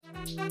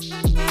Hey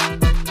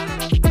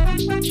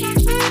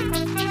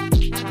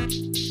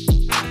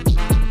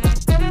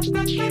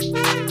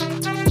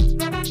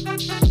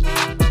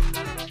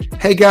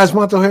guys,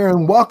 Monto here,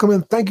 and welcome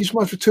and thank you so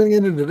much for tuning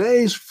in to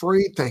today's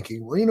free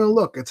thinking. Well,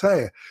 look, I tell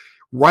you,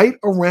 right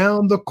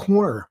around the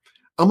corner,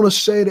 I'm going to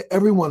say to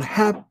everyone,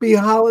 happy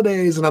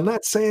holidays. And I'm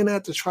not saying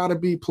that to try to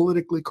be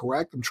politically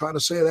correct. I'm trying to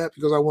say that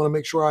because I want to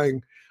make sure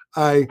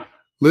I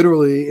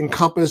literally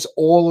encompass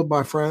all of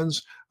my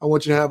friends. I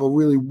want you to have a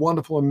really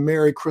wonderful and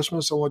Merry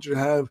Christmas. I want you to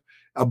have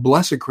a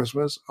blessed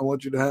Christmas. I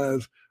want you to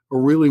have a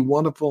really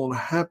wonderful and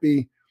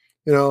happy,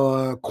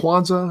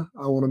 Kwanzaa.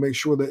 I want to make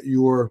sure that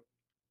you're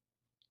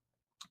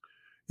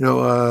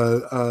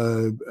no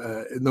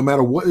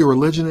matter what your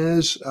religion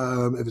is,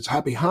 if it's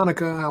Happy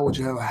Hanukkah, I want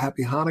you to have a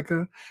Happy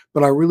Hanukkah.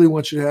 But I really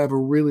want you to have a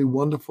really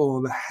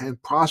wonderful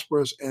and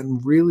prosperous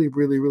and really,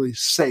 really, really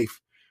safe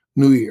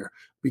New Year.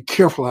 Be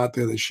careful out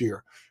there this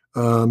year.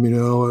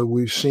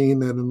 We've seen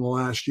that in the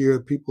last year,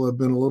 people have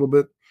been a little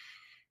bit,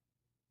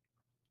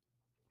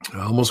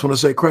 I almost want to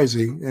say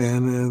crazy.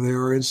 And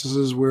there are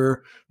instances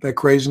where that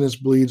craziness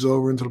bleeds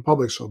over into the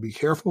public. So be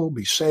careful,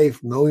 be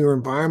safe, know your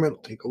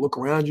environment, take a look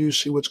around you,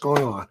 see what's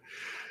going on.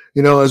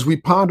 As we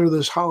ponder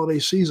this holiday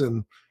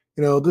season,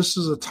 this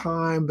is a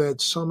time that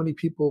so many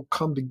people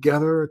come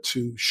together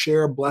to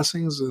share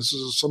blessings. This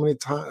is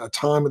a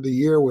time of the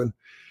year when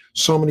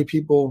so many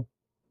people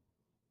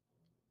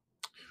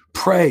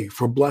pray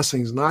for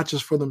blessings, not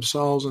just for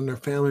themselves and their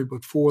family,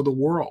 but for the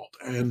world.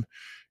 And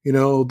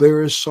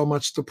there is so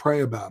much to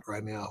pray about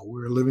right now.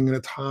 We're living in a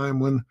time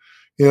when,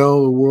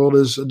 the world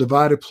is a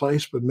divided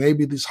place, but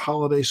maybe this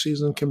holiday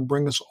season can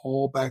bring us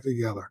all back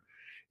together.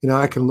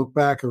 I can look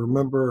back and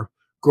remember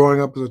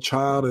growing up as a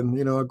child, and,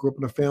 I grew up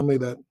in a family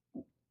that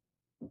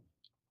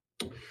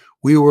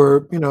we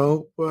were,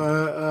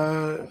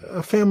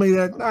 a family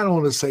that I don't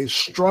want to say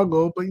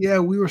struggle, but yeah,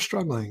 we were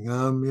struggling.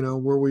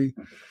 Were we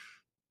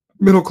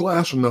middle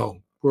class? No.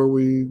 Were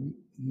we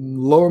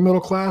lower middle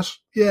class?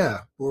 Yeah.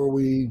 Were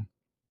we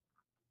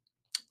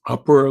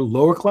upper,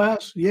 lower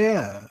class?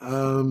 Yeah.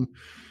 I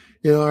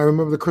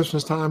remember the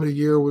Christmas time of the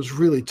year was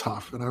really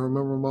tough. And I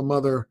remember my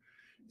mother,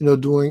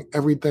 doing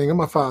everything, and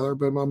my father,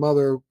 but my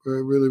mother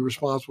really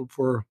responsible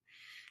for,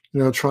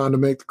 trying to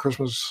make the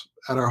Christmas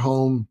at our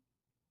home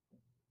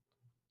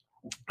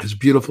as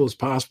beautiful as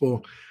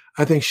possible.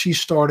 I think she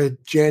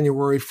started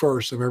January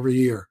 1st of every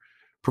year,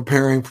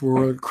 preparing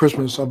for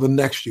Christmas of the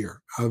next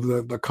year, of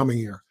the coming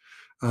year.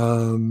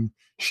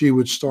 She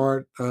would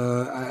start,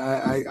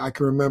 I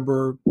can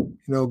remember,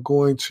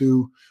 going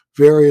to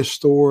various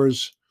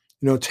stores,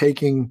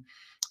 taking,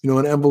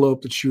 an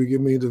envelope that she would give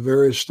me to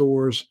various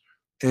stores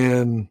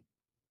and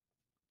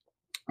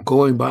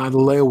going by the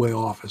layaway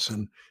office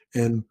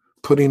and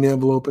putting the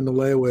envelope in the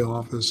layaway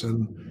office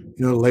and,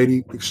 the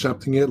lady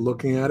accepting it,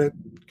 looking at it,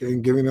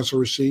 and giving us a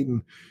receipt.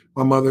 And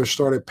my mother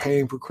started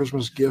paying for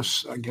Christmas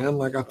gifts again,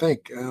 like I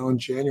think on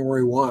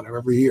January 1 of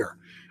every year,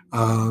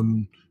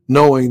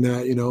 knowing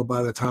that,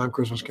 by the time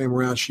Christmas came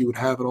around, she would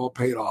have it all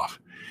paid off.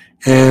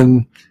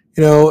 And,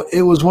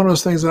 it was one of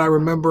those things that I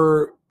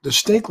remember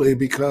distinctly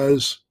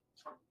because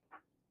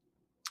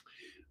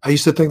I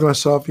used to think to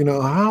myself,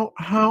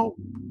 how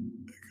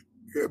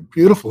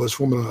beautiful this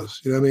woman was.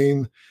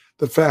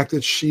 The fact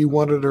that she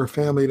wanted her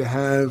family to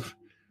have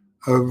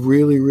a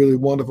really, really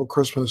wonderful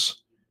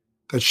Christmas,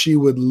 that she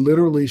would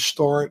literally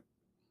start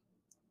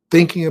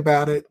thinking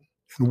about it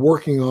and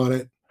working on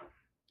it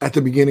at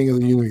the beginning of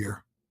the new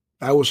year.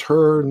 That was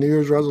her New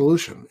Year's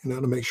resolution,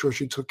 to make sure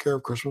she took care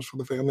of Christmas for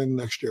the family the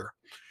next year.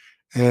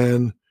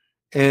 And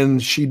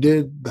she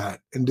did that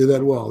and did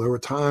that well. There were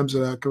times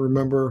that I can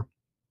remember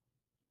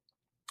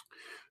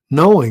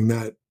knowing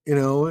that,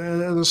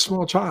 as a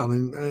small child,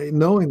 and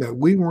knowing that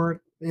we weren't,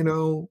 in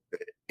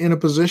a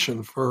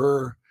position for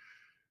her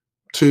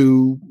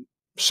to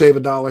save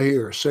 $1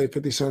 here, save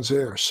 50 cents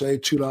there,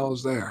 save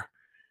 $2 there.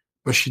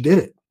 But she did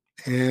it.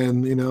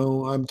 And,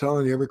 I'm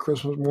telling you, every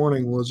Christmas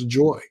morning was a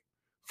joy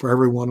for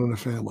everyone in the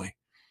family.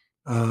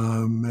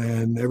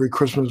 And every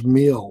Christmas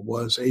meal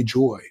was a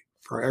joy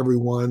for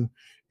everyone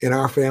in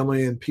our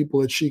family and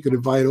people that she could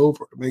invite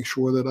over to make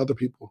sure that other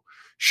people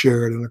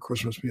shared in a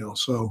Christmas meal.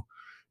 So,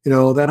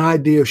 that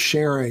idea of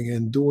sharing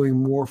and doing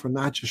more for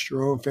not just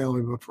your own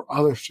family, but for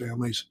other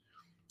families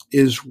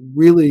is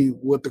really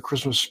what the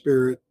Christmas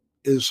spirit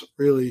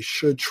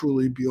should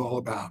truly be all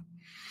about.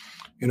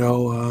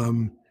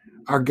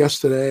 Our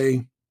guest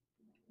today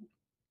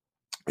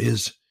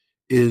is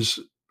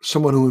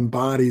someone who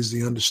embodies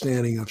the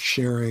understanding of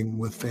sharing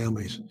with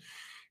families.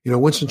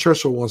 Winston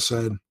Churchill once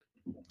said,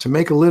 we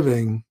make a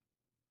living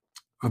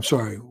by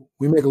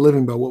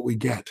what we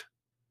get,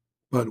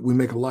 but we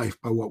make a life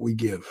by what we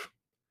give.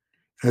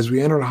 As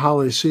we enter the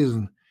holiday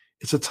season,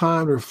 it's a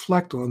time to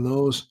reflect on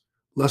those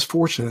less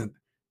fortunate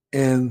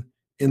and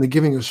in the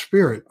giving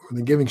spirit,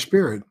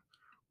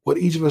 what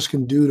each of us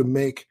can do to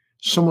make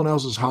someone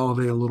else's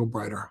holiday a little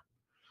brighter.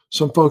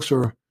 Some folks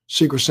are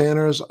Secret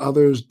Santas,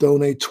 others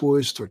donate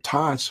toys or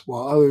tots,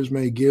 while others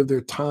may give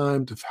their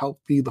time to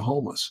help feed the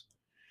homeless.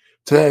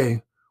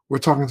 Today, We're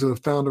talking to the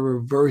founder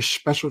of a very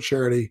special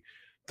charity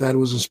that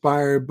was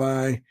inspired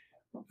by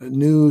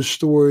news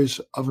stories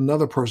of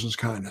another person's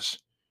kindness.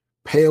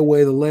 Pay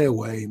away the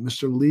layaway,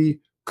 Mr. Lee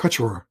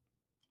Karchawer.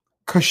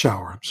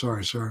 Karchawer. I'm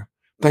sorry, sir.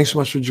 Thanks so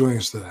much for joining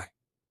us today.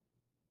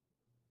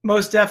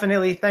 Most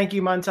definitely. Thank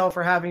you, Montel,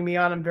 for having me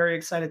on. I'm very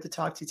excited to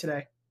talk to you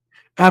today.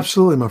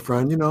 Absolutely, my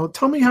friend.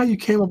 Tell me how you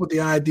came up with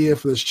the idea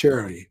for this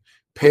charity,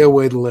 Pay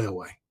Away the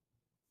Layaway.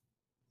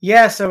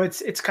 Yeah, so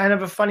it's kind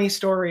of a funny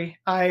story.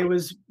 I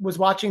was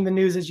watching the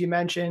news, as you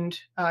mentioned.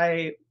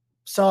 I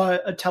saw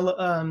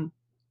on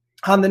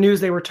the news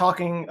they were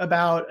talking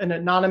about an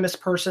anonymous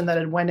person that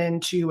had went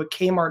into a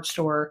Kmart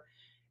store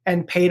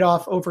and paid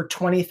off over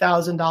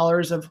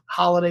 $20,000 of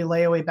holiday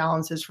layaway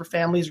balances for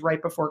families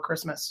right before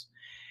Christmas.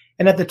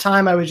 And at the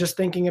time, I was just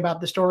thinking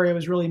about the story. I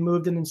was really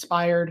moved and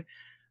inspired.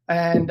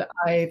 And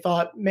I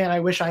thought, man,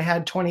 I wish I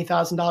had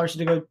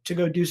 $20,000 to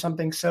go do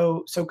something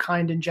so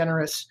kind and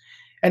generous.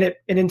 And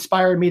it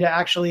inspired me to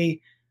actually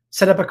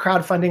set up a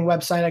crowdfunding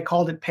website. I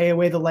called it Pay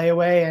Away the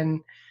Layaway, and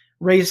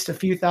raised a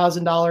few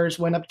 $1,000s,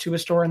 went up to a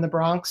store in the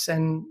Bronx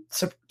and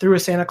threw a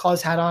Santa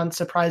Claus hat on,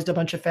 surprised a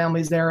bunch of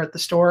families there at the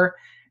store.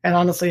 And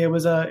honestly, it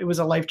was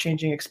a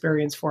life-changing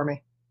experience for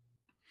me.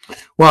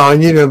 Well,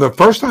 and the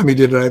first time you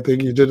did it, I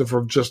think you did it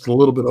for just a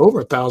little bit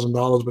over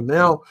 $1,000, but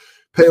now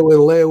Pay Away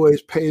the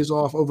Layaways pays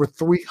off over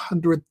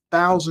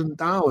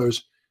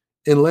 $300,000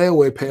 in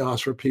layaway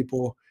payoffs for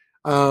people.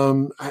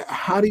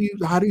 How do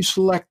you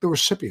select the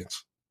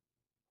recipients?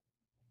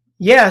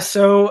 Yeah,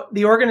 so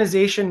the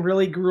organization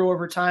really grew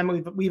over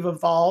time. We've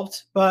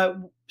evolved, but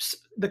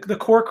the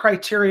core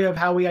criteria of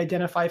how we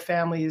identify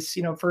families,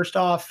 first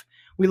off,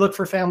 we look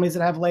for families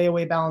that have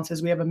layaway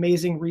balances. We have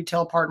amazing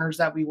retail partners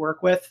that we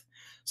work with.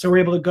 So we're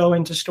able to go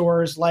into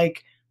stores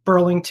like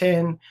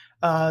Burlington,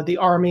 the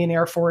Army and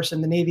Air Force,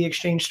 and the Navy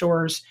Exchange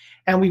stores.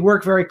 And we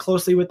work very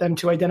closely with them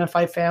to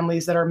identify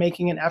families that are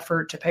making an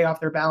effort to pay off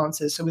their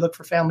balances. So we look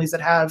for families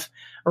that have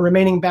a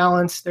remaining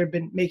balance. They've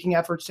been making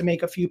efforts to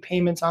make a few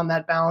payments on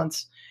that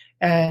balance.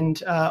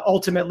 And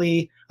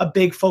ultimately, a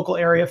big focal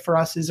area for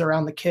us is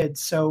around the kids.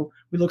 So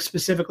we look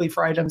specifically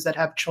for items that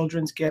have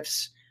children's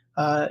gifts,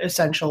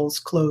 essentials,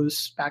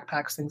 clothes,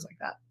 backpacks, things like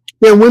that.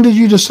 Yeah, when did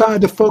you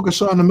decide to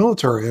focus on the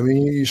military? I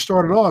mean, you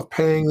started off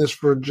paying this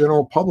for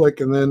general public,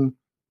 and then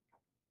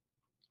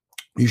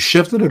you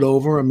shifted it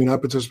over. I mean, I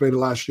participated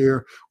last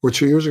year or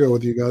 2 years ago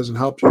with you guys and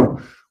helped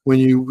you when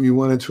you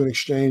went into an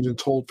exchange and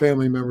told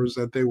family members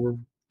that they were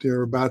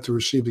about to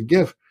receive a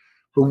gift.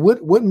 But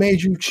what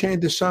made you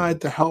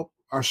decide to help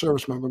our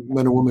service men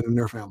and women and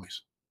their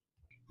families?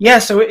 Yeah,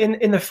 so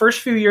in the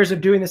first few years of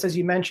doing this, as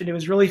you mentioned, it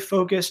was really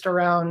focused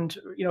around,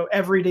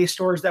 everyday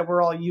stores that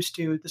we're all used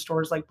to, the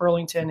stores like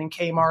Burlington and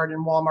Kmart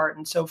and Walmart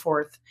and so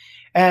forth.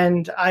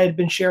 And I had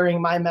been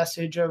sharing my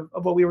message of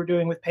what we were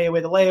doing with Pay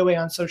Away the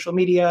Layaway on social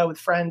media with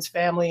friends,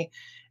 family,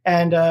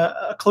 and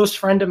a close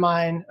friend of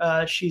mine,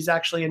 she's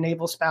actually a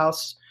naval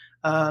spouse.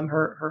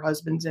 Her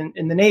husband's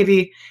in the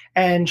Navy,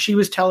 and she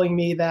was telling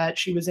me that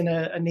she was in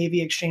a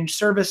Navy exchange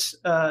service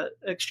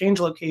exchange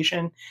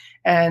location,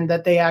 and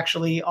that they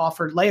actually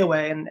offered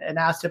layaway, and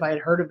asked if I had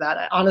heard of that.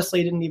 I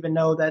honestly didn't even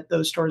know that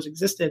those stores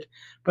existed,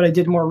 but I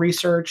did more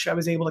research. I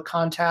was able to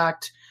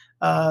contact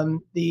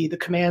the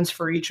commands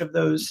for each of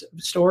those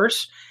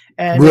stores.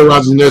 And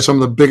realizing they're some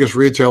of the biggest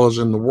retailers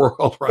in the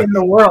world, right? In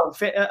the world.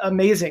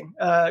 Amazing,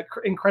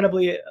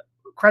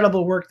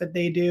 incredible work that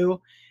they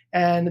do.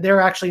 And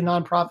they're actually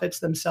nonprofits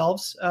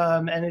themselves.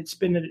 And it's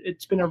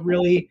been a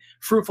really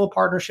fruitful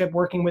partnership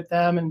working with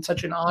them, and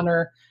such an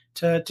honor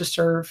to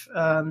serve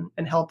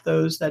and help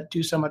those that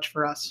do so much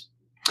for us.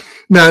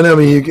 No, I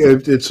mean,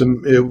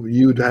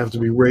 you'd have to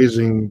be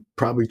raising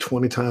probably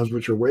 20 times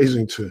what you're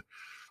raising to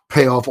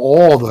pay off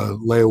all the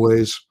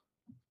layaways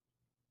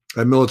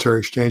at military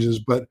exchanges.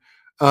 But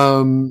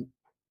how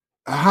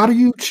do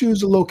you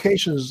choose the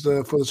locations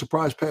for the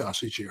surprise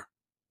payoffs each year?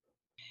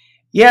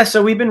 Yeah,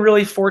 so we've been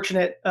really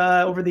fortunate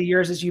over the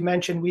years. As you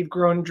mentioned, we've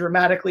grown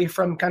dramatically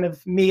from kind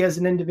of me as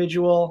an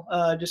individual,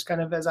 just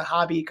kind of as a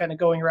hobby, kind of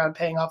going around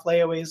paying off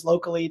layaways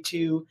locally,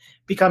 to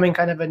becoming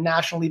kind of a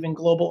national, even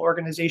global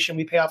organization.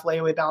 We pay off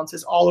layaway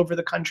balances all over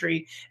the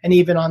country and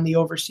even on the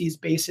overseas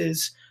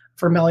bases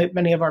for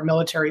many of our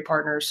military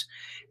partners.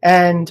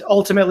 And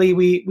ultimately,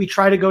 we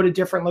try to go to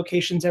different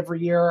locations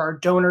every year. Our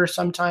donors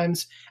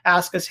sometimes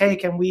ask us, hey,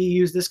 can we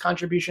use this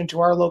contribution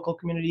to our local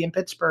community in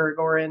Pittsburgh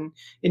or in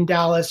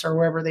Dallas or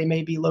wherever they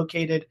may be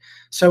located?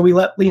 So we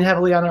lean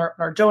heavily on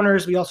our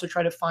donors. We also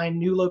try to find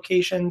new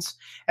locations,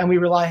 and we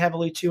rely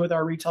heavily too with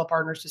our retail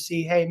partners to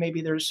see, hey,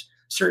 maybe there's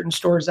certain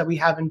stores that we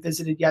haven't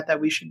visited yet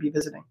that we should be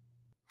visiting.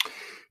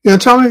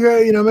 Tell me,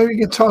 maybe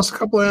you can tell us a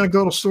couple of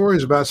anecdotal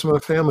stories about some of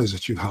the families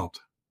that you've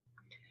helped.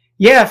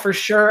 Yeah, for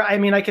sure. I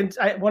mean,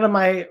 one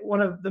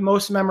of the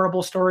most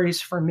memorable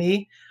stories for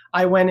me,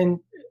 I went in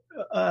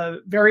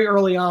very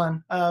early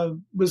on,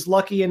 was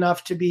lucky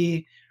enough to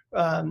be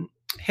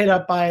hit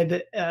up by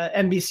the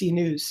NBC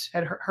News,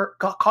 had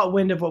caught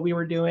wind of what we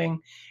were doing.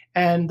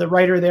 And the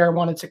writer there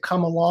wanted to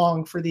come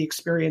along for the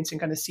experience and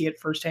kind of see it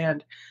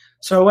firsthand.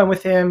 So I went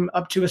with him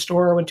up to a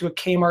store, went to a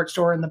Kmart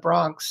store in the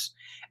Bronx.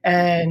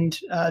 And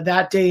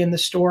that day in the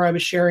store, I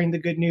was sharing the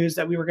good news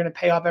that we were going to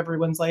pay off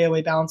everyone's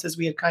layaway balances.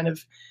 We had kind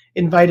of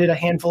invited a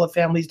handful of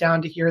families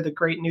down to hear the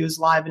great news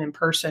live and in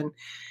person.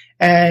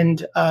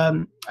 And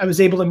I was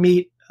able to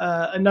meet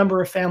a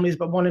number of families,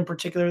 but one in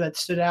particular that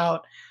stood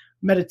out.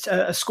 Met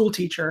a school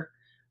teacher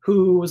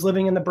who was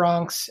living in the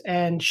Bronx,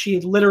 and she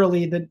had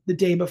literally the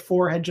day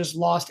before had just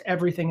lost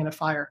everything in a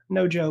fire.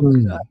 No joke.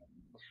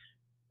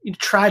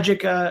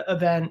 Tragic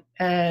event.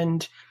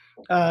 And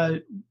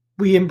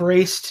we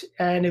embraced,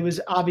 and it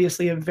was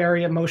obviously a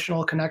very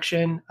emotional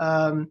connection.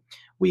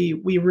 We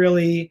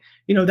really,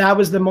 that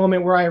was the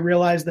moment where I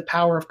realized the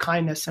power of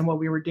kindness and what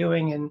we were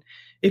doing. And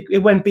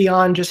it went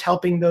beyond just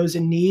helping those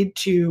in need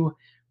to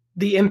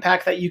the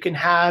impact that you can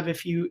have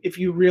if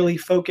you really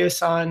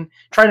focus on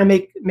trying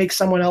to make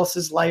someone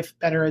else's life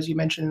better, as you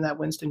mentioned in that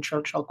Winston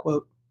Churchill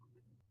quote.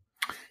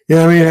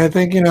 Yeah, I mean, I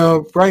think,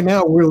 right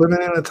now we're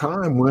living in a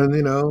time when,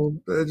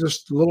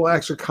 just little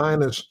acts of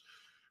kindness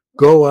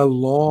go a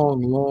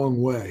long,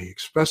 long way,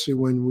 especially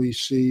when we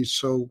see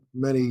so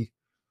many,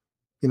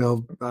 I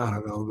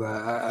don't know,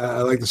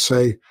 I like to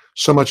say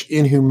so much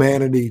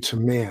inhumanity to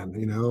man,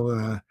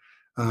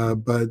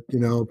 but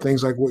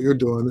things like what you're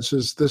doing, this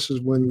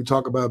is when we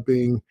talk about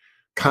being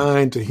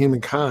kind to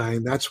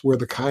humankind. That's where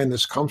the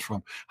kindness comes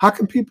from. What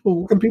can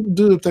people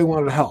do if they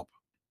wanted to help?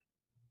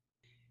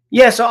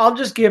 Yeah, so I'll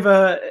just give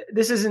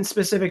this isn't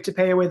specific to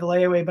pay away the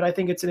layaway, but I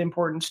think it's an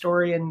important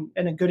story and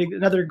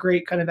another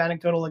great kind of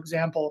anecdotal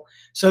example.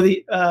 So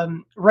the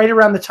right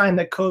around the time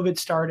that COVID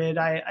started,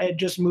 I had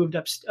just moved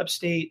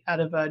upstate out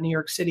of New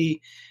York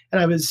City, and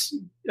I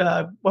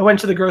went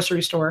to the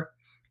grocery store.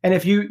 And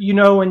if you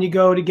when you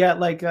go to get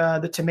like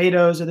the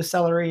tomatoes or the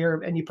celery,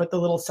 and you put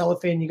the little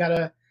cellophane, you got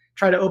to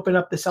try to open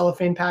up the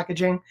cellophane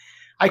packaging.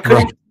 I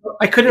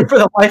couldn't for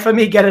the life of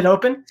me get it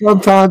open.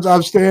 Sometimes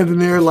I'm standing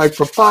there like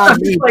for 5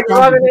 minutes, like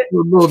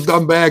little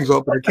dumb bags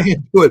open. I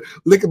can't do it.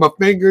 Licking my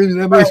fingers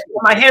and everything.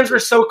 My hands were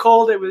so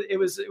cold. It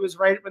was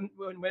right when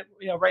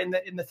right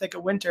in the thick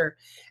of winter,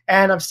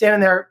 and I'm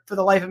standing there for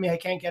the life of me. I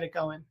can't get it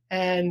going.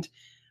 And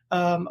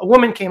a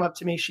woman came up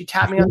to me. She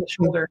tapped me on the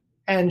shoulder,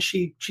 and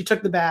she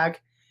took the bag,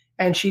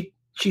 and she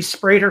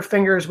sprayed her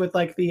fingers with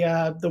like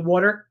the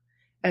water.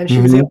 And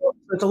she was able.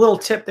 It's a little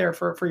tip there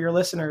for your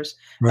listeners.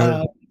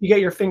 Right. You get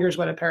your fingers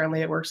wet.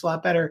 Apparently, it works a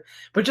lot better.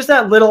 But just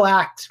that little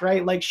act,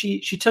 right? Like she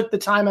took the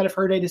time out of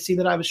her day to see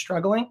that I was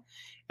struggling,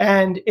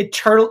 and it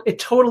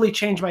totally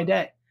changed my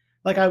day.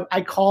 Like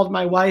I called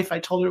my wife. I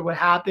told her what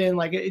happened.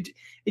 Like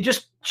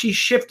she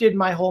shifted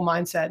my whole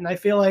mindset. And I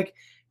feel like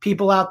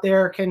people out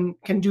there can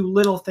do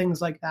little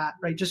things like that,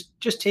 right?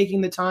 Just taking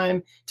the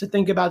time to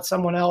think about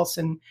someone else,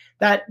 and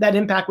that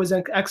impact was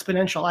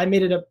exponential. I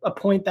made it a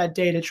point that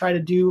day to try to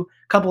do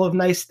a couple of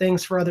nice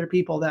things for other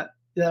people that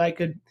I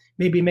could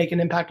maybe make an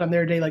impact on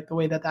their day, like the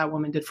way that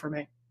woman did for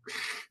me.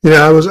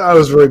 Yeah, I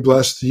was very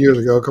blessed years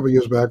ago, a couple of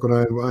years back when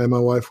I and my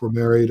wife were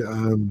married.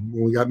 When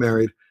we got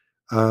married,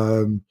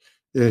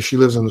 she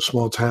lives in a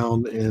small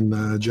town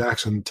in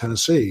Jackson,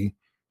 Tennessee,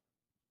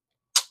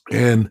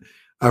 and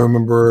I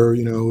remember,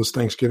 it was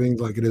Thanksgiving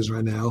like it is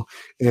right now.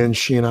 And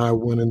she and I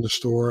went in the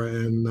store,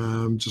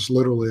 and just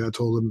literally I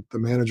told the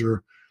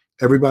manager,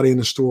 everybody in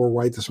the store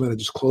right this minute,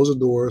 just close the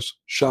doors,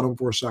 shut them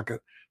for a second,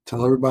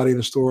 tell everybody in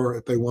the store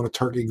if they want a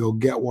turkey, go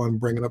get one,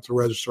 bring it up to the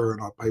register, and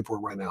I'll pay for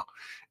it right now.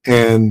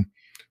 And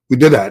we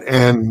did that.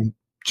 And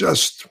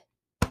just,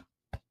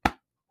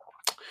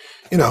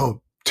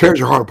 tears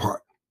your heart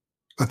apart.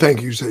 The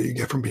thank yous that you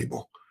get from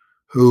people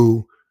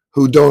who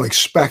don't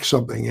expect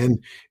something.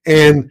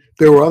 And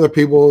there were other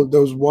people.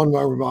 There was one,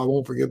 I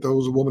won't forget, there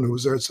was a woman who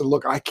was there and said,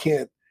 look,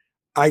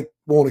 I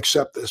won't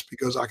accept this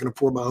because I can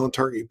afford my own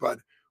turkey, but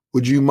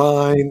would you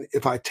mind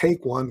if I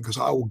take one? Because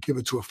I will give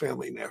it to a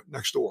family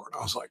next door. And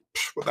I was like,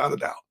 without a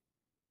doubt.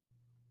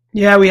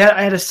 Yeah,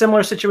 I had a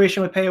similar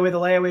situation with pay away the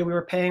layaway. We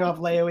were paying off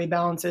layaway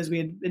balances. We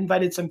had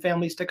invited some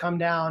families to come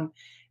down,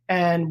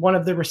 and one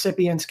of the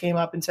recipients came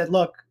up and said,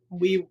 look,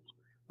 I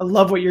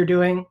love what you're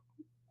doing.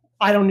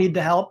 I don't need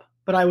the help,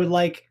 but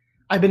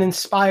I've been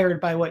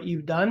inspired by what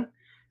you've done,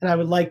 and I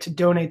would like to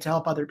donate to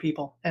help other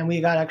people. And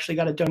we actually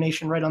got a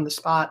donation right on the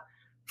spot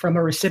from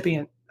a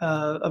recipient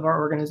of our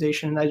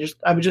organization. And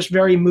I was just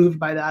very moved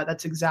by that.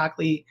 That's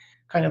exactly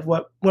kind of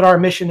what our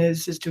mission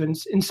is to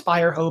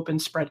inspire hope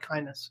and spread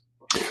kindness.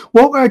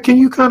 Well, can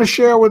you kind of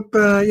share with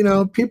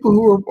people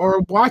who are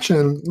watching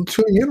and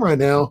tuning in right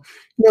now,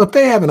 if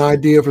they have an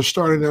idea for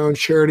starting their own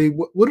charity,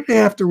 what do they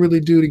have to really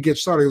do to get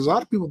started? Because a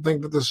lot of people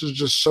think that this is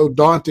just so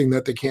daunting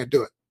that they can't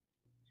do it.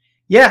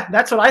 Yeah,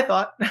 that's what I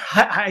thought.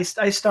 I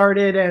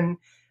started, and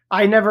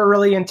I never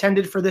really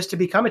intended for this to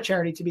become a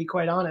charity, to be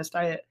quite honest.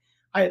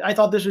 I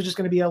thought this was just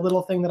going to be a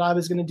little thing that I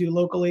was going to do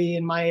locally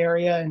in my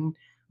area, and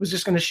was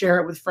just going to share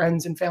it with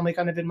friends and family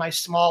kind of in my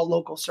small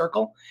local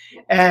circle.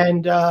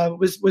 And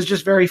was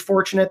just very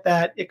fortunate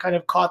that it kind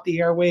of caught the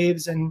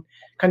airwaves and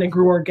kind of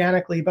grew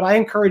organically. But I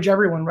encourage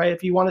everyone, right?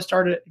 If you want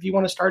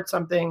to start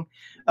something,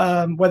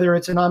 whether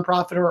it's a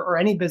nonprofit or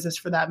any business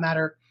for that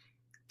matter,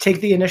 take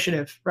the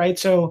initiative, right?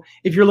 So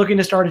if you're looking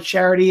to start a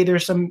charity,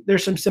 there's some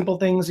simple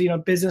things,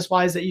 business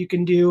wise that you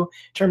can do in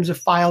terms of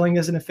filing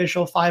as an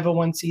official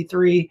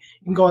 501c3. You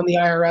can go on the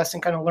IRS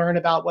and kind of learn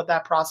about what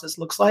that process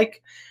looks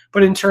like.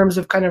 But in terms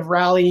of kind of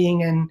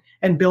rallying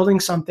and building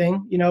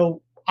something,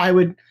 I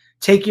would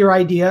take your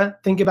idea,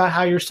 think about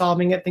how you're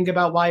solving it, think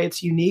about why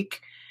it's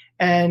unique,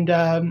 and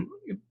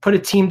put a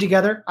team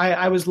together.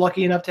 I was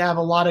lucky enough to have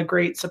a lot of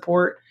great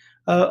support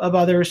of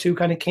others who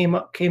kind of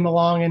came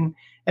along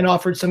and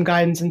offered some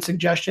guidance and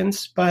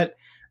suggestions. But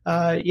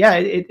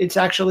it's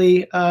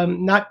actually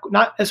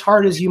not as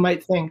hard as you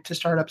might think to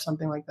start up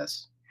something like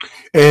this.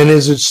 And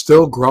is it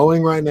still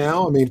growing right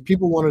now? I mean, if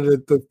people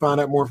wanted to find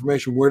out more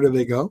information, where do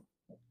they go?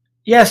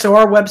 Yeah, so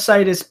our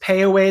website is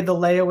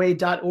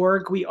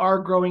payawaythelayaway.org. We are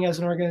growing as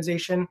an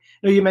organization.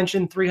 You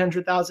mentioned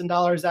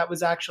 $300,000. That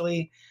was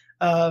actually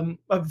a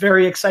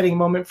very exciting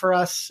moment for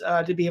us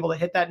to be able to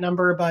hit that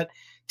number. But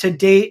to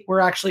date,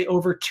 we're actually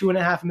over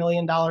 $2.5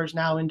 million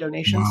now in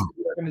donations to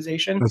the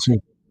organization.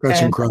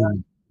 That's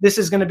incredible. This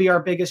is going to be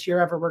our biggest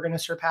year ever. We're going to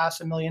surpass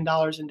 $1 million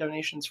in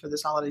donations for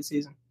this holiday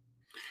season.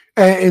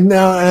 And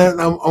now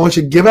I want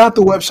you to give out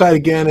the website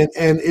again.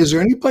 And is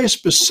there any place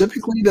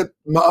specifically that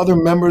other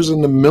members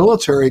in the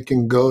military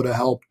can go to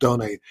help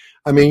donate?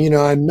 I mean,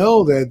 I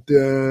know that,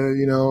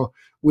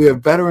 we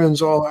have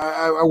veterans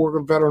I work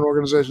with veteran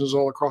organizations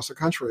all across the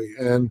country.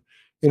 And,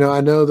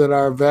 I know that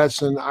our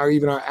vets and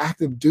even our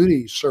active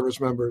duty service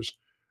members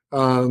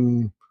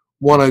want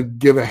to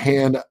give a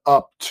hand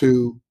up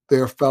to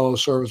their fellow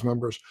service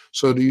members.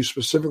 So do you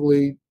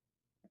specifically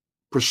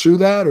pursue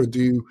that, or do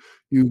you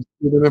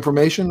give them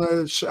information?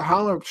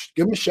 Holler,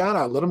 give them a shout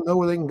out, let them know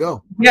where they can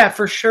go. Yeah,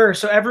 for sure.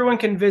 So everyone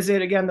can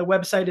visit. Again, the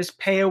website is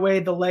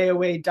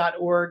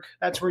payawaythelayaway.org.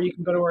 That's where you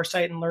can go to our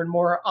site and learn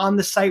more. On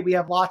the site, we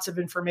have lots of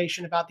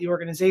information about the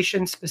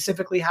organization,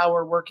 specifically how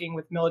we're working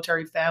with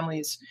military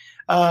families.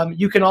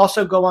 You can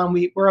also go on.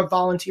 We're a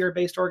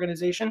volunteer-based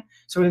organization.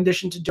 So in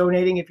addition to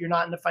donating, if you're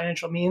not in the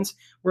financial means,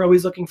 we're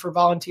always looking for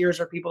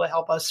volunteers or people to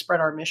help us spread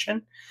our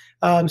mission.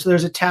 So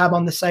there's a tab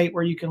on the site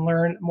where you can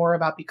learn more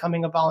about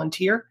becoming a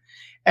volunteer.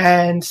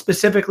 And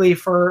specifically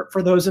for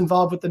those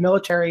involved with the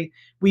military,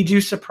 we do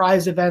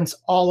surprise events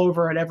all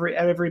over at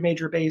every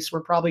major base.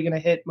 We're probably going to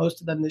hit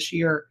most of them this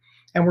year.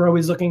 And we're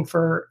always looking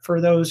for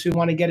those who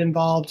want to get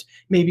involved,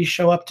 maybe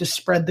show up to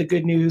spread the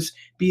good news,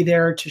 be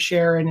there to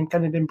share and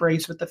kind of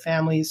embrace with the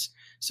families.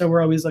 So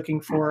we're always looking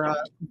for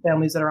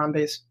families that are on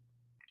base.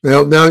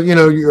 Well, now, are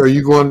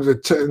you going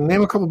to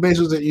name a couple of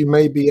bases that you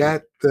may be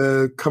at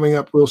coming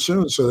up real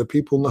soon so that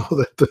people know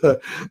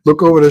that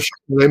look over the show,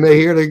 they may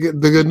hear the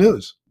good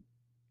news?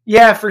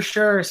 Yeah, for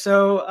sure.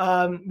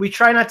 So we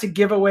try not to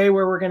give away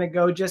where we're going to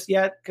go just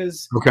yet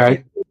because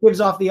it gives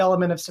off the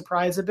element of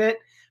surprise a bit.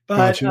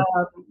 But gotcha.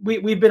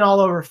 We've been all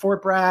over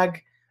Fort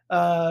Bragg,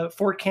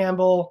 Fort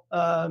Campbell,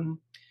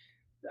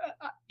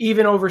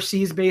 even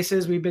overseas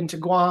bases. We've been to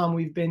Guam,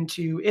 we've been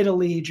to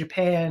Italy,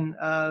 Japan,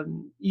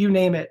 you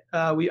name it.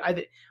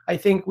 I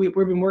think we've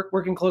been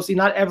working closely.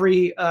 Not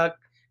every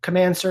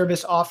command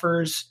service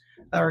offers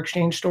or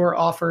exchange store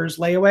offers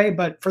layaway,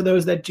 but for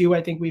those that do,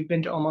 I think we've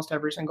been to almost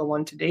every single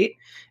one to date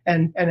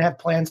and have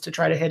plans to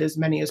try to hit as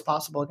many as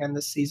possible again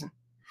this season.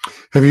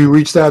 Have you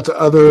reached out to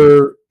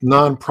other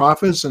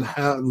nonprofits and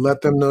let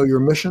them know your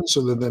mission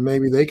so that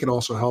maybe they can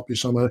also help you?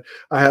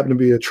 I happen to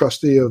be a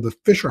trustee of the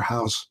Fisher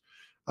House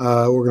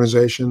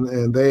organization,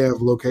 and they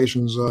have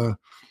locations,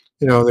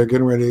 they're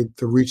getting ready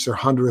to reach their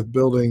 100th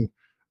building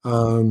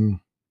within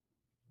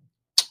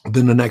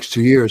the next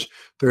 2 years.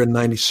 They're at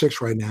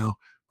 96 right now.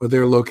 But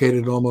they're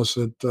located almost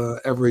at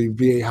every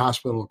VA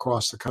hospital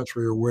across the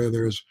country, or where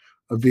there's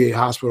a VA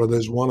hospital,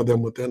 there's one of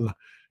them within,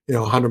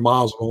 100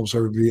 miles of almost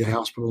every VA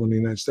hospital in the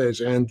United States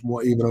and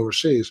even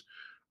overseas.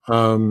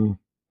 Have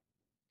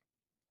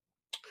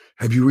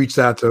you reached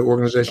out to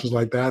organizations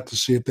like that to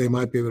see if they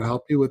might be able to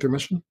help you with your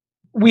mission?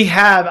 We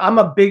have. I'm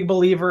a big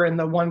believer in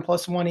the 1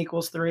 + 1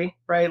 = 3,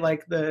 right?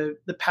 Like the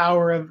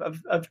power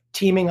of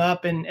teaming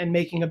up and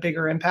making a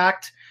bigger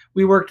impact.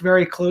 We worked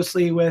very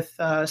closely with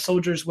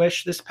Soldier's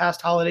Wish this past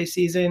holiday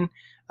season,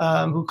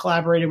 who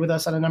collaborated with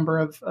us on a number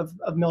of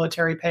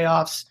military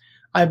payoffs.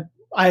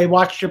 I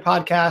watched your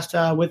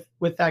podcast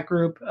with that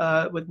group,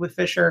 with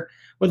Fisher.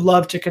 Would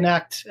love to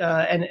connect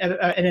and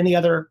any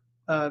other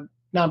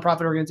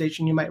nonprofit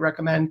organization you might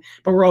recommend.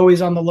 But we're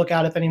always on the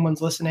lookout if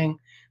anyone's listening.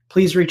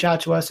 Please reach out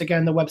to us.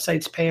 Again, the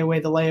website's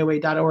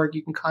payawaythelayaway.org.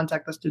 You can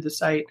contact us through the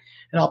site,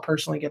 and I'll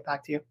personally get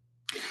back to you.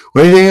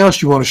 Well, anything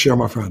else you want to share,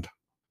 my friend?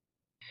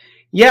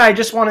 Yeah, I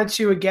just wanted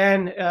to,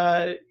 again,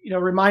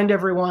 remind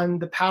everyone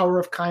the power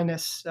of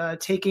kindness,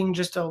 taking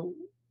just a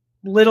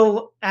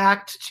little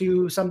act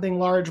to something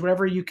large,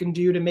 whatever you can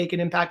do to make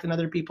an impact in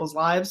other people's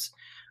lives.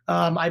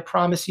 I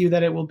promise you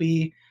that it will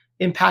be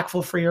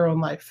impactful for your own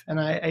life. And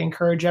I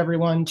encourage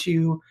everyone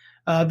to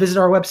visit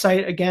our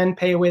website, again,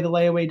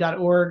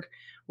 payawaythelayaway.org.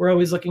 We're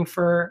always looking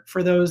for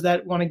those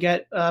that want to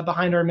get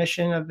behind our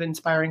mission of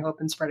inspiring hope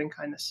and spreading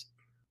kindness.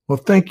 Well,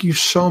 thank you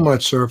so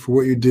much, sir, for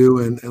what you do.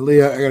 And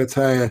Leah, I got to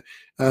tell you,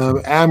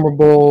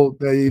 admirable,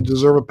 that you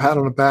deserve a pat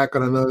on the back.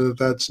 And I know that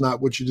that's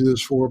not what you do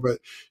this for, but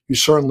you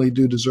certainly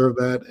do deserve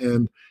that.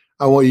 And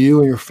I want you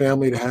and your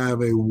family to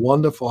have a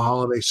wonderful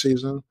holiday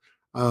season.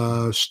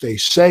 Stay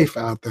safe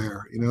out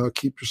there.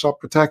 Keep yourself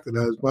protected.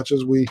 As much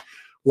as we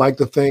like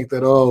to think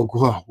that, oh,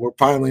 well, we're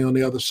finally on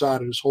the other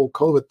side of this whole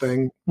COVID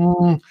thing.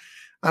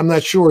 I'm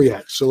not sure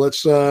yet. So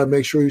let's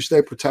make sure you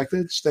stay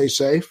protected, stay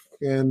safe,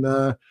 and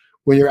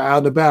when you're out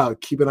and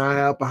about, keep an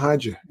eye out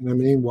behind you. You know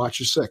what I mean? Watch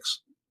your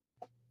six.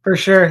 For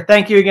sure.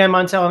 Thank you again,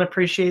 Montel, and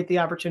appreciate the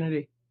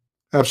opportunity.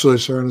 Absolutely,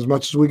 sir. And as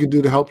much as we can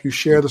do to help you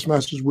share this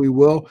message, we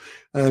will.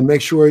 And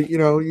make sure,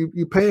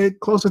 you pay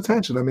close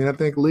attention. I mean, I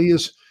think Lee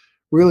has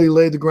really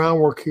laid the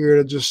groundwork here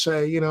to just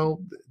say,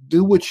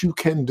 do what you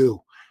can do.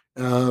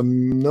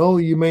 No,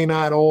 you may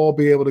not all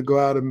be able to go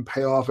out and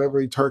pay off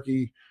every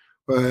turkey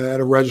at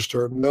a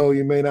register. No,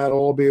 you may not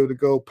all be able to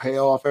go pay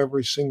off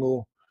every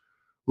single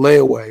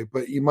layaway,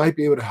 but you might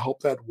be able to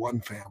help that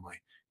one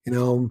family,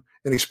 and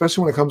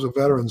especially when it comes to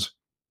veterans.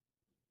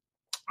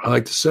 I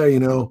like to say,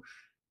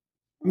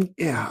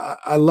 yeah,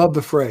 I love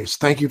the phrase,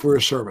 thank you for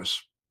your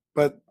service.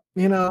 But,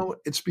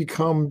 it's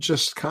become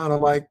just kind of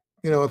like,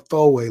 a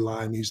throwaway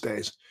line these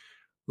days.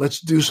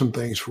 Let's do some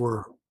things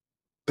for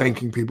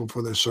thanking people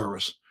for their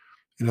service.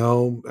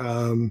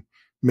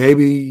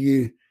 Maybe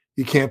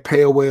you can't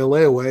pay away a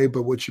layaway,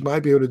 but what you might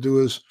be able to do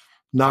is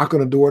knock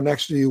on a door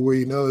next to you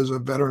where there's a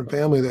veteran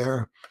family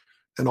there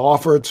and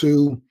offer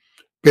to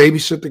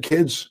babysit the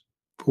kids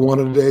for one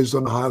of the days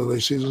during the holiday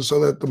season so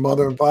that the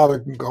mother and father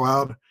can go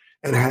out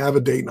and have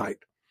a date night.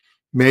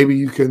 Maybe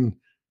you can,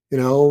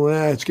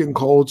 it's getting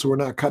cold, so we're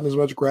not cutting as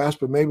much grass,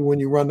 but maybe when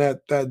you run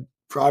that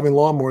driving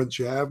lawnmower that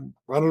you have,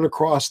 run it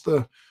across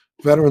the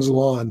veterans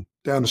lawn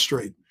down the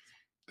street.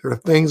 There are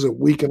things that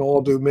we can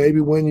all do. Maybe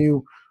when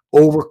you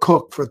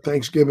overcook for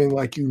Thanksgiving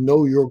like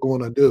you're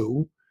going to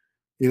do,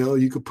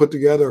 you could put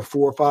together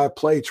 4 or 5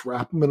 plates,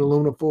 wrap them in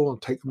aluminum foil,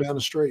 and take them down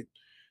the street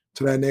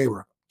to that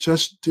neighbor.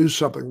 Just do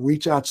something.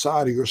 Reach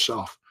outside of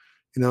yourself.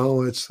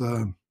 It's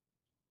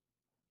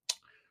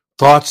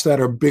thoughts that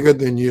are bigger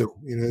than you.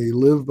 You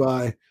live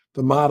by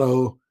the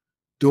motto,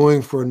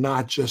 doing for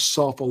not just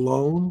self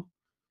alone.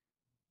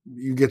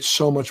 You get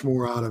so much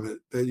more out of it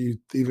than you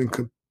even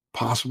could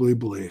possibly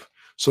believe.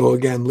 So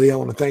again, Lee, I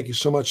want to thank you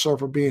so much, sir,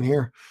 for being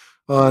here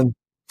on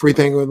Free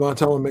Thinking with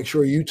Montel, and make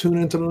sure you tune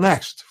into the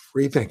next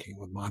Free Thinking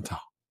with Montel.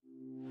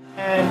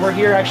 And we're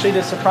here actually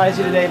to surprise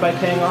you today by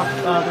paying off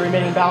the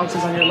remaining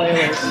balances on your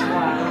layaways.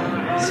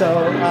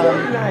 So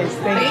nice.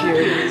 Thank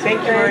you.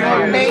 Thank you very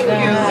much. Thank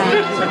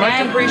you.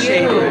 Much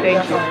appreciated.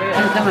 Thank you.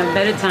 It's come at a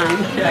better time.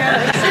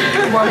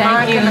 Well,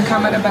 mine didn't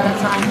come at a better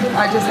time.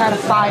 I just had a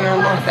fire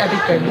and lost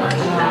everything.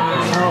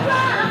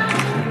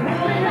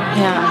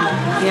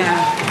 Yeah.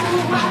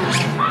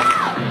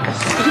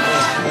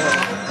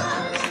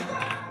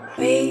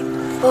 Wait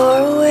for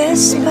a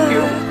whisper,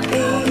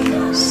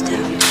 be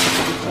still.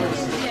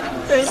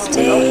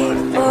 Stay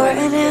for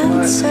an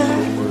answer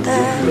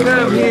that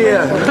Come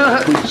here.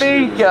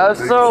 Thank you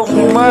so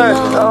much.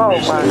 Oh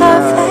my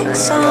God. perfect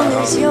song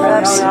is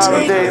yours to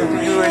Happy take. holidays to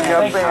you and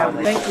your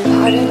family.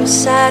 Heart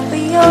inside, but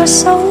your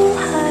soul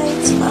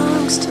hides,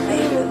 longs to be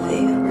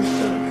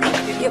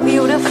revealed. You're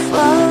beautiful.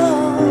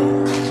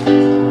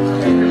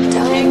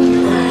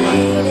 Don't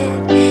hide it.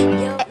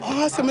 You're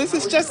Awesome. This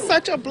is just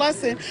such a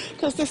blessing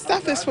because the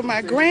stuff is for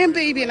my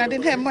grandbaby and I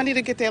didn't have money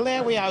to get their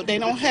layaway out. They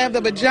don't have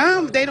the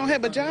pajamas. They don't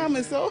have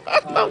pajamas, so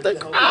I'm about to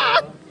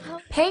cry.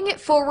 Paying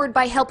it forward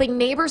by helping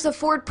neighbors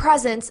afford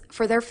presents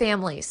for their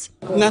families.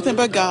 Nothing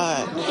but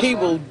God. He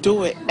will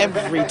do it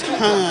every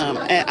time.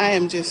 And I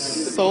am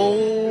just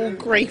so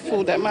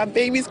grateful that my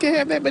babies can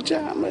have their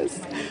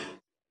pajamas.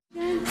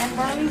 And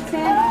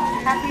Burlington,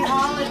 happy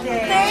holidays.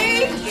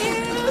 Thank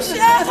you. Shut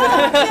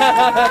up.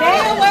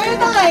 Damn, where's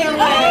the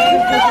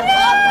layaway?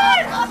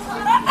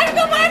 I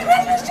got my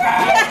Christmas tree.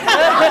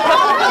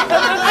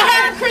 I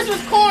had a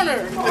Christmas corner.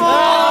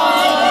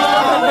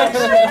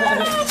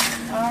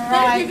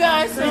 Thank you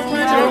guys so much.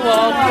 You're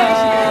welcome.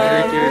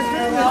 Thank you.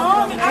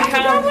 I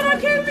forgot what I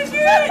came to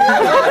get.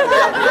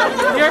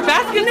 Your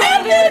basket?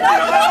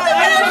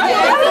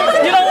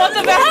 You don't want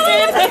the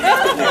basket?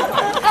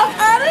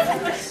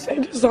 They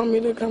just told me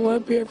to come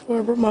up here for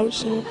a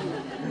promotion.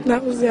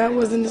 That was it. I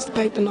wasn't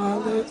expecting all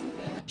this.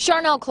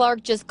 Charnel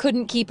Clark just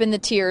couldn't keep in the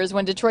tears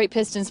when Detroit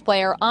Pistons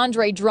player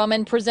Andre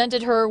Drummond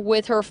presented her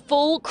with her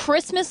full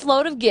Christmas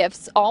load of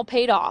gifts, all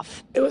paid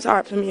off. It was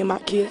hard for me and my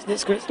kids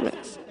this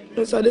Christmas.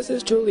 And so this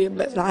is truly a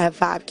blessing. I have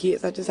 5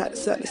 kids. I just had a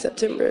son in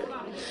September.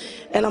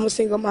 And I'm a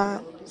single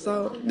mom.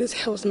 So this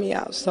helps me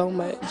out so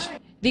much.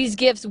 These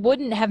gifts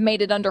wouldn't have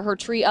made it under her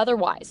tree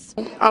otherwise.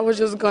 I was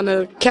just going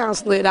to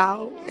cancel it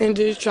out and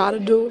just try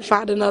to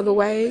find another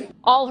way.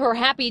 All her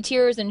happy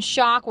tears and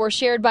shock were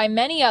shared by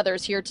many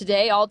others here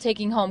today, all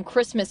taking home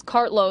Christmas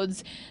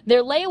cartloads.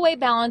 Their layaway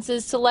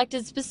balances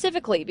selected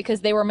specifically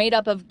because they were made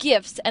up of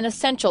gifts and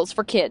essentials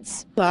for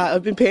kids.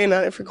 I've been paying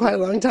on it for quite a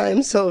long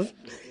time, so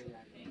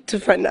to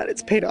find out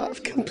it's paid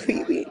off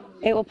completely.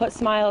 It will put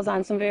smiles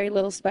on some very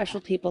little special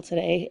people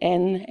today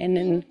and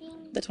in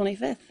the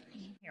 25th.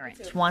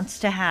 parent wants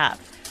to have.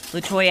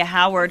 LaToya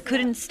Howard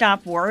couldn't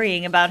stop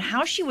worrying about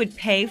how she would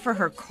pay for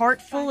her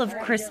cart full of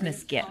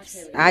Christmas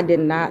gifts. I did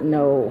not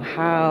know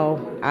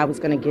how I was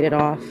going to get it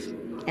off.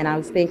 And I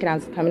was thinking I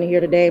was coming here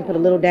today and put a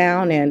little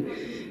down, and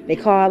they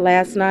called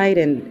last night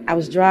and I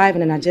was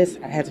driving and I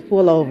had to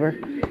pull over.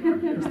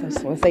 I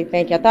just want to say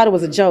thank you. I thought it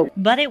was a joke.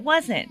 But it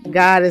wasn't.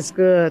 God is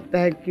good.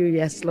 Thank you.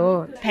 Yes,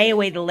 Lord. Pay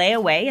Away the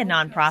Layaway, a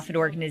nonprofit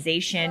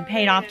organization,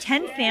 paid off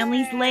 10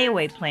 families'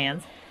 layaway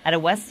plans at a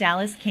West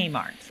Dallas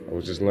Kmart. I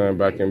was just laying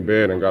back in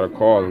bed and got a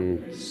call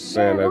and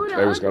saying that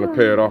they was going to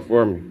pay it off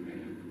for me.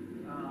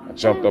 I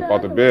jumped up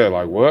out the bed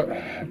like, what?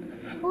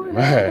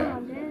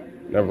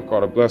 Man, never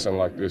caught a blessing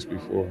like this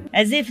before.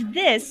 As if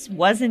this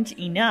wasn't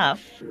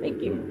enough.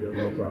 Thank you.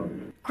 No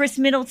problem. Chris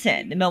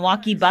Middleton, the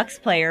Milwaukee Bucks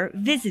player,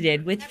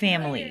 visited with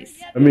families.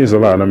 It means a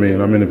lot. I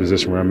mean, I'm in a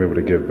position where I'm able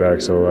to give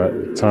back. So at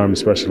a time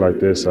especially like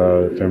this,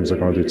 families are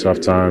going through tough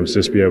times.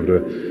 Just be able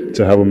to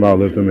help them out,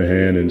 lift them a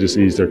hand, and just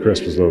ease their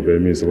Christmas a little bit.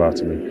 It means a lot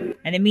to me.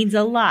 And it means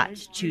a lot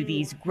to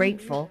these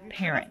grateful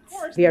parents.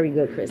 Very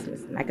good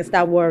Christmas. I can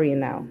stop worrying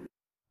now.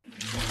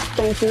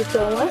 Thank you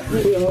so much.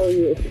 We owe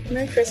you.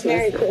 Merry Christmas.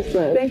 Merry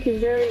Christmas. Thank you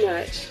very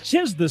much.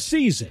 'Tis the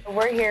season.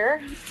 We're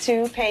here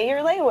to pay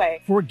your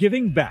layaway. For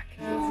giving back.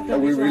 Are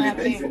we really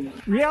thankful?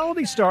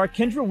 Reality star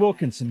Kendra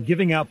Wilkinson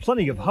giving out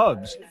plenty of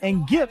hugs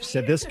and gifts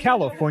at this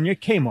California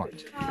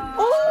Kmart.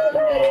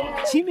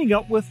 Teaming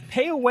up with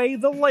Pay Away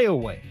the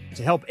Layaway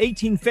to help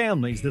 18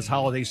 families this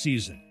holiday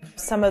season.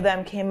 Some of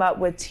them came up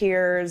with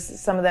tears.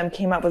 Some of them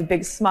came up with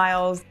big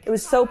smiles. It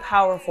was so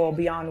powerful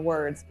beyond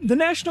words. The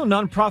national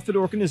nonprofit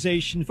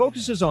organization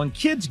focuses on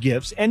kids'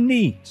 gifts and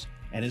needs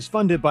and is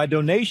funded by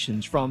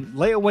donations from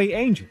layaway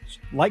angels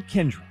like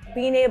Kendra.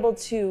 Being able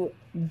to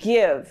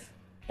give,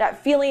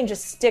 that feeling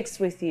just sticks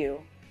with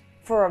you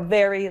for a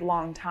very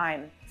long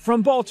time.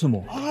 From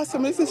Baltimore.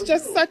 Awesome. This is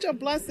just such a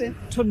blessing.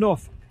 To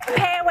Norfolk.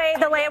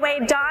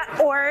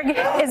 PayAwayTheLayaway.org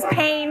is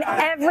paying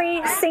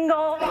every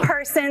single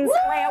person's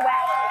layaway.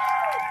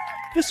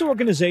 This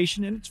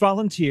organization and its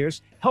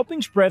volunteers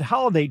helping spread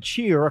holiday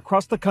cheer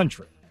across the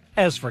country.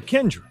 As for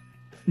Kendra,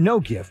 no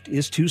gift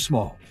is too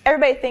small.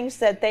 Everybody thinks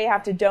that they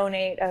have to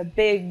donate a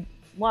big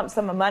lump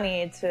sum of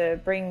money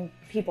to bring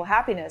people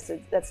happiness.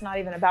 That's not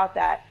even about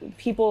that.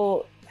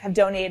 People have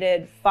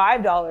donated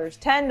 $5,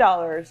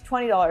 $10,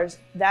 $20.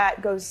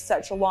 That goes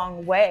such a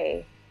long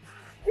way.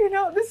 You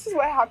know, this is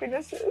what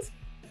happiness is.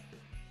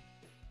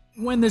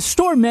 When the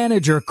store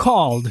manager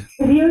called,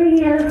 if you're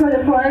here for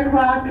the 4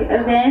 o'clock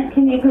event,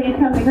 can you please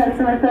come to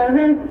customer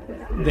service?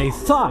 They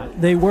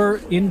thought they were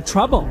in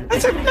trouble. I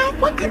said, no,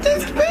 what could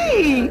this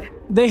be?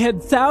 They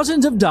had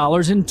thousands of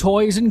dollars in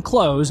toys and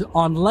clothes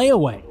on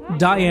layaway.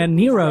 Diane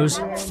Nero's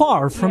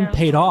far from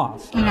paid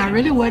off. And I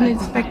really wasn't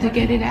expecting to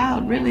get it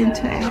out really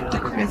until after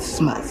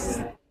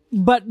Christmas.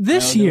 But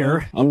this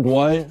year... I'm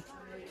Dwight.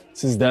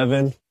 This is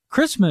Devin.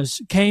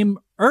 Christmas came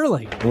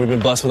early. We've been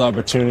blessed with the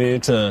opportunity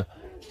to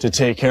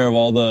take care of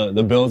all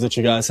the bills that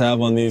you guys have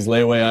on these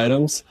layaway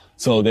items.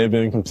 So they've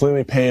been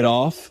completely paid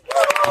off.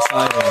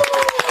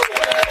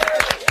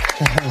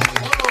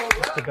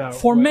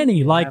 For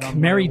many, like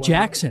Mary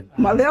Jackson.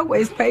 My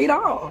layaway's paid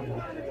off,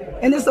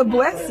 and it's a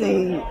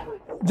blessing.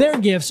 Their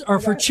gifts are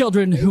for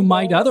children who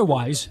might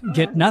otherwise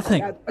get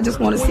nothing. I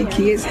just want to see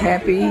kids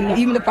happy,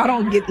 even if I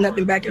don't get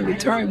nothing back in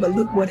return, but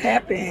look what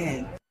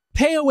happened.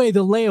 Pay Away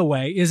the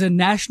Layaway is a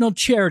national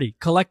charity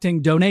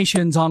collecting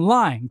donations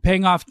online,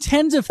 paying off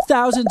tens of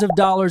thousands of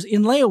dollars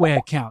in layaway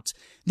accounts,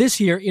 this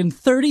year in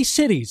 30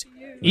 cities,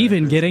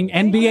 even getting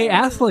NBA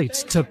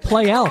athletes to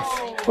play Elf.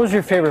 What was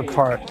your favorite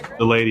part?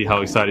 The lady,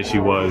 how excited she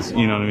was,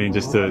 you know what I mean?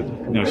 Just to,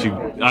 she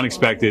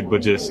unexpected,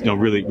 but just,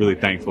 really, really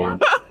thankful.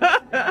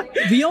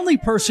 The only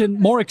person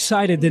more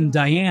excited than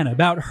Diane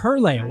about her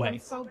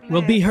layaway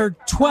will be her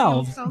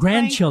 12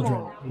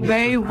 grandchildren.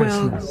 They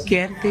will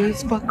get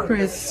these for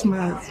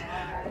Christmas.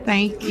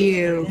 Thank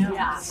you.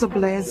 It's a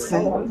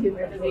blessing.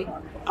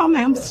 Oh,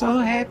 man, I'm so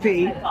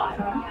happy.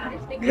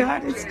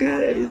 God is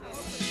good.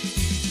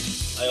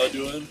 How y'all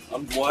doing?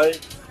 I'm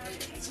Dwight.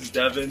 This is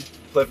Devin.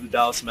 Play for the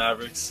Dallas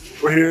Mavericks.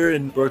 We're here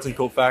in Burlington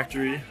Coat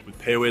Factory with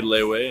Pay Away the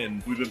Layaway,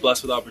 and we've been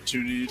blessed with the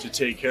opportunity to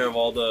take care of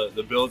all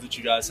the bills that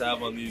you guys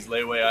have on these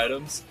layaway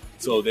items.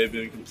 So they've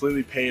been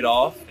completely paid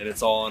off, and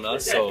it's all on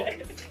us. So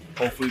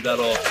hopefully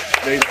that'll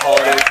make the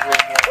holidays work.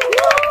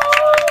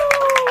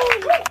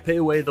 Pay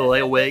Away the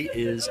Layaway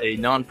is a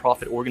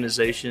nonprofit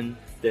organization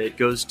that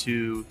goes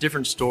to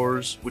different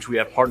stores, which we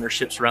have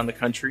partnerships around the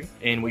country,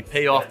 and we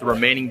pay off the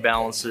remaining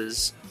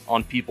balances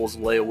on people's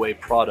layaway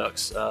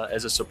products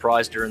as a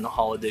surprise during the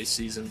holiday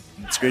season.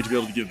 It's great to be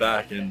able to give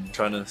back and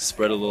trying to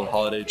spread a little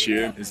holiday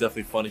cheer. It's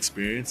definitely a fun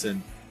experience,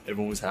 and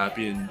everyone was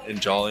happy and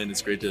jolly, and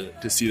it's great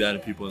to see that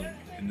in people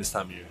in this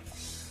time of year.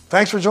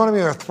 Thanks for joining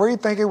me on 3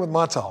 Thinking with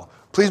Montel.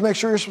 Please make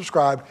sure you're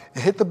subscribed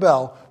and hit the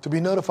bell to be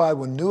notified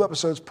when new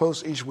episodes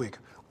post each week.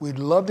 We'd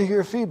love to hear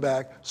your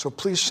feedback, so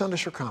please send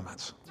us your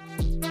comments.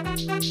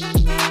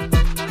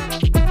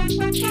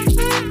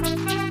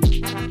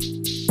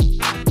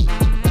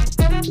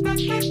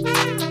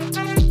 Thank you.